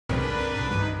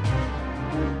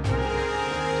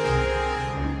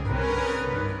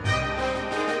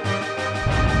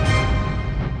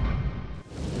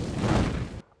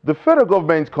The federal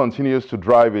government continues to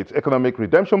drive its economic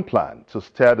redemption plan to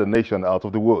steer the nation out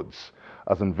of the woods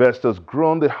as investors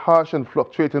groan the harsh and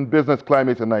fluctuating business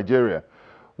climate in Nigeria,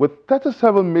 with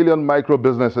 37 million micro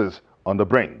businesses on the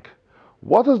brink.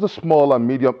 What is the Small and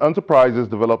Medium Enterprises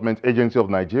Development Agency of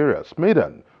Nigeria,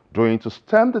 SMEDAn, doing to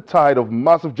stem the tide of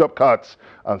massive job cuts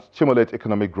and stimulate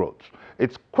economic growth?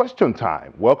 It's question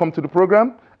time. Welcome to the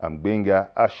program. I'm Benga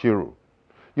Ashiru.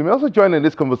 You may also join in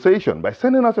this conversation by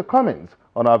sending us your comments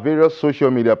on our various social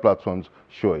media platforms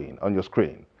showing on your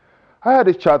screen. I had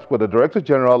a chat with the Director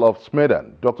General of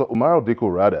SMEDAN, Dr. Umaru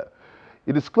Radda.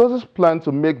 He discloses plans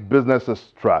to make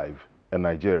businesses thrive in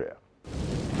Nigeria.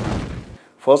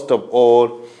 First of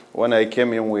all, when I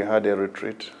came in, we had a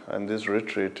retreat, and this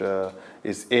retreat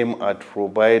is aimed at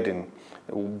providing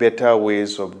better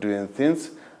ways of doing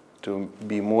things to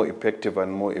be more effective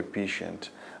and more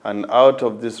efficient. And out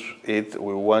of this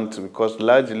we want to, because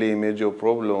largely a major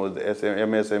problem with the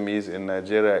MSMEs in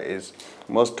Nigeria is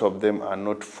most of them are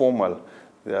not formal.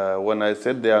 When I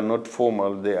said they are not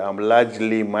formal, they are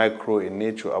largely micro in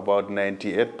nature. About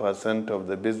 98% of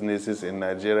the businesses in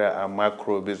Nigeria are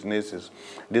macro businesses.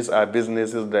 These are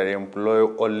businesses that employ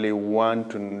only 1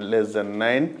 to less than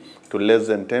 9 to less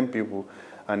than 10 people,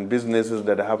 and businesses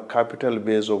that have capital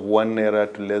base of 1 naira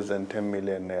to less than 10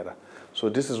 million naira. So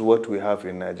this is what we have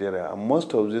in Nigeria. And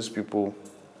most of these people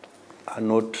are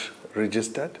not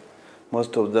registered.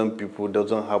 Most of them people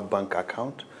doesn't have bank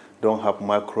account, don't have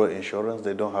micro insurance,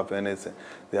 they don't have anything.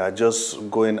 They are just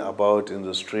going about in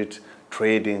the street,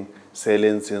 trading,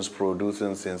 selling things,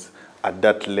 producing things at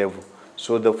that level.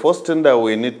 So the first thing that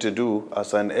we need to do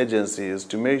as an agency is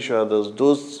to make sure that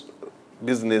those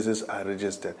businesses are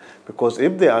registered. Because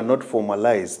if they are not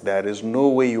formalized, there is no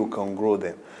way you can grow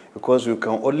them. Because you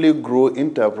can only grow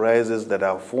enterprises that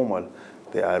are formal.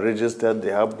 They are registered, they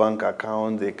have bank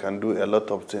accounts, they can do a lot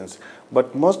of things.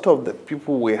 But most of the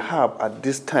people we have at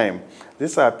this time,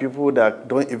 these are people that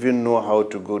don't even know how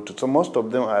to go to. So most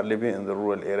of them are living in the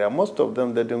rural area. Most of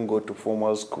them didn't go to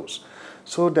formal schools.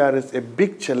 So there is a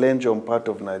big challenge on part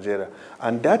of Nigeria.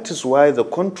 And that is why the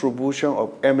contribution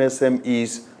of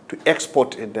MSMEs to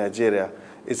export in Nigeria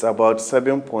is about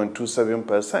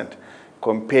 7.27%.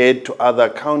 compared to other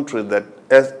countries that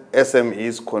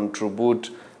SMEs contribute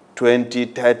 20,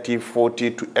 30,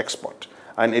 40 to export.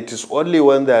 And it is only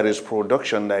when there is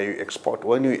production that you export.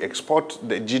 When you export,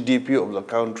 the GDP of the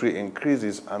country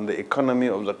increases and the economy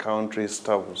of the country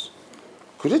stabilizes.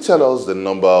 Could you tell us the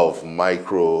number of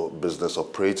micro business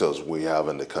operators we have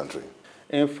in the country?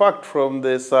 In fact, from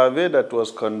the survey that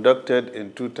was conducted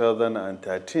in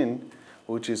 2013,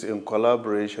 which is in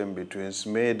collaboration between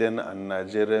SMEDAn and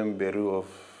Nigerian Bureau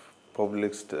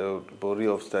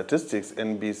of Statistics,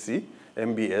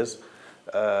 MBS,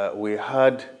 we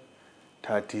had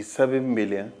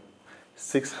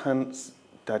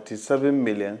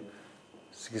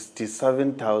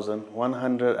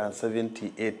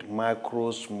 37,067,178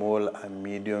 micro, small, and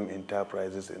medium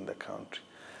enterprises in the country.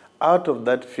 Out of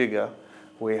that figure,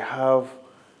 we have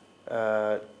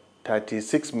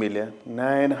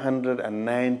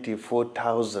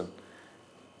 36,994,000,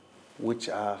 which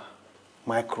are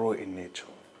micro in nature.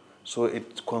 So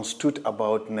it constitutes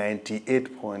about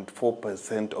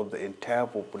 98.4% of the entire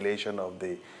population of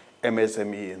the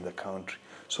MSME in the country.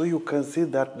 So you can see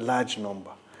that large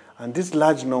number. And this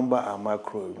large number are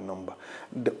macro number.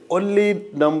 The only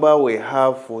number we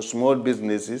have for small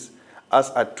businesses as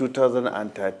at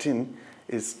 2013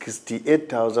 is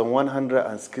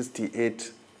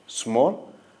 68,168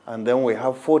 small, and then we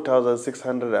have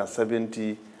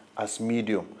 4,670 as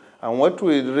medium. And what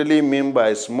we really mean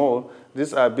by small,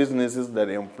 these are businesses that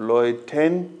employ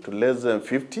 10 to less than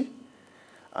 50,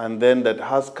 and then that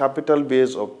has capital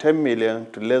base of 10 million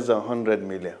to less than 100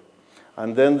 million.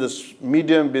 And then the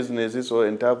medium businesses or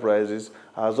enterprises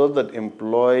are those that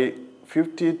employ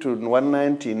 50 to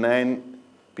 199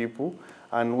 people,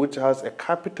 and which has a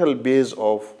capital base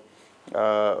of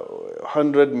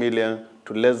 100 million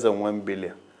to less than 1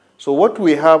 billion. So what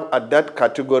we have at that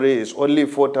category is only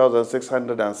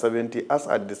 4,670 as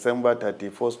at December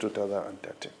 31st,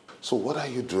 2013. So what are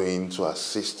you doing to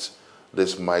assist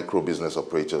these micro business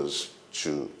operators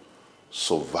to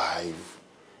survive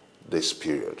this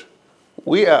period?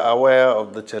 We are aware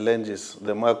of the challenges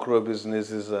the micro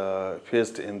businesses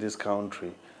faced in this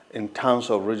country in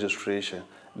terms of registration.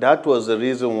 That was the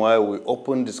reason why we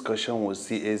opened discussion with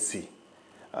CAC.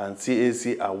 And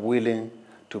CAC are willing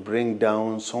to bring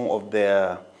down some of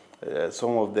their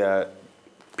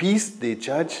fees they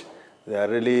charge. They are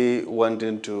really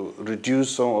wanting to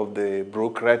reduce some of the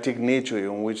bureaucratic nature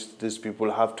in which these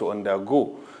people have to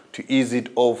undergo to ease it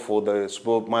off for the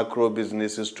small micro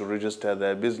businesses to register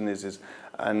their businesses.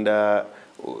 And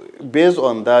based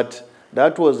on that,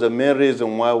 that was the main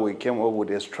reason why we came up with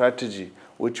a strategy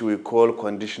which we call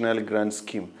conditional grant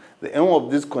scheme. The aim of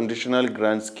this conditional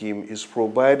grant scheme is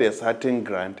provide a certain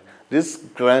grant. This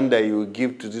grant that you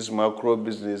give to these micro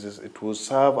businesses, it will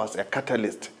serve as a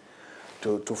catalyst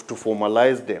to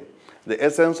formalize them. The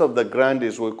essence of the grant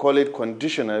is we call it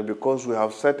conditional because we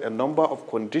have set a number of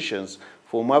conditions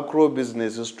for macro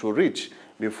businesses to reach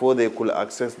before they could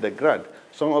access the grant.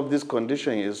 Some of these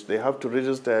conditions is they have to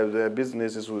register their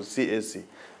businesses with CAC.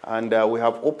 And we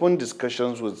have open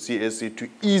discussions with CAC to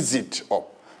ease it up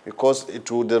because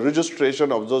the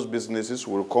registration of those businesses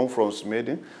will come from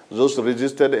SMEDAn. Those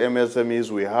registered MSMEs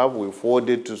we forward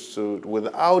it to,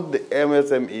 without the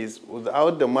MSMEs,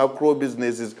 without the macro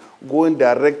businesses going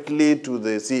directly to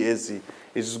the CAC.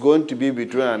 It's going to be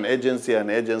between an agency and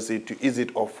agency to ease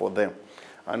it off for them.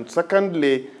 And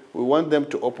secondly, we want them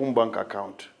to open bank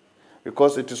account.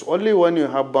 Because it is only when you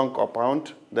have bank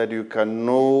account that you can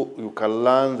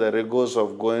learn the rigors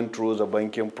of going through the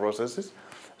banking processes.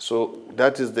 So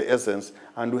that is the essence.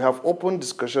 And we have open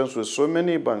discussions with so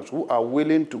many banks who are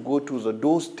willing to go to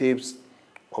those steps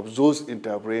of those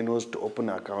entrepreneurs to open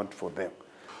an account for them.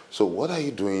 So what are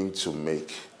you doing to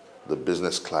make the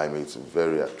business climate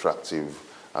very attractive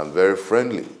and very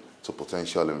friendly to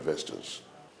potential investors?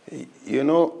 You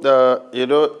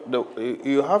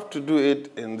have to do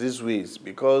it in these ways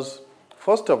because,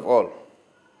 first of all,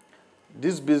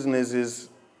 these businesses,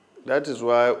 that is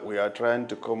why we are trying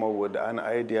to come up with an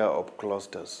idea of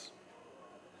clusters.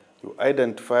 You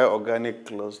identify organic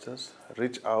clusters,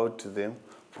 reach out to them,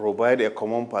 provide a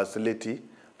common facility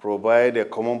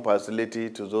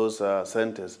to those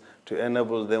centers to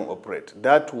enable them operate.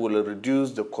 That will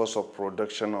reduce the cost of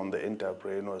production on the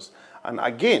entrepreneurs. And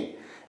again,